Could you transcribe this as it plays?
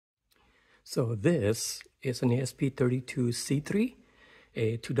So this is an ESP32 C3,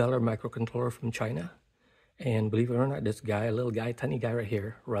 a $2 microcontroller from China. And believe it or not, this guy, little guy, tiny guy right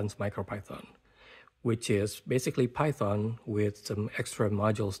here, runs MicroPython, which is basically Python with some extra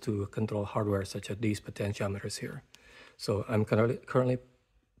modules to control hardware, such as these potentiometers here. So I'm currently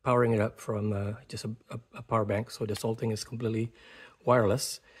powering it up from just a power bank. So this whole thing is completely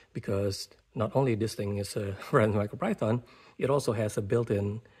wireless, because not only this thing is runs MicroPython, it also has a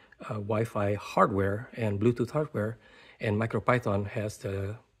built-in Wi-Fi hardware and Bluetooth hardware, and MicroPython has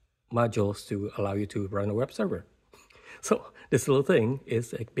the modules to allow you to run a web server. So this little thing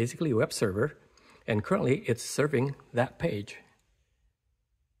is basically a web server, and currently it's serving that page.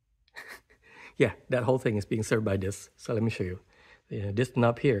 Yeah, that whole thing is being served by this. So let me show you. This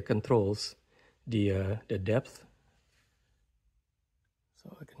knob here controls the depth.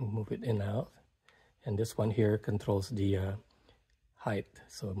 So I can move it in and out. And this one here controls the height,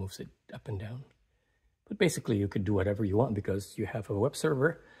 so it moves it up and down. But basically you could do whatever you want, because you have a web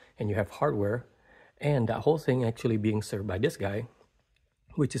server and you have hardware, and that whole thing actually being served by this guy,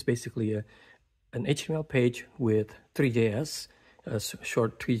 which is basically an HTML page with Three.JS, a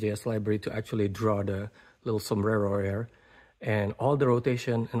short Three.JS library to actually draw the little sombrero here. And all the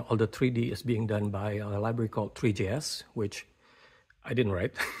rotation and all the 3D is being done by a library called Three.JS, which I didn't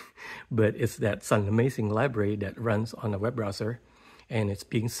write, but it's that amazing library that runs on a web browser, and it's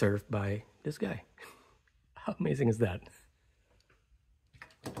being served by this guy. How amazing is that?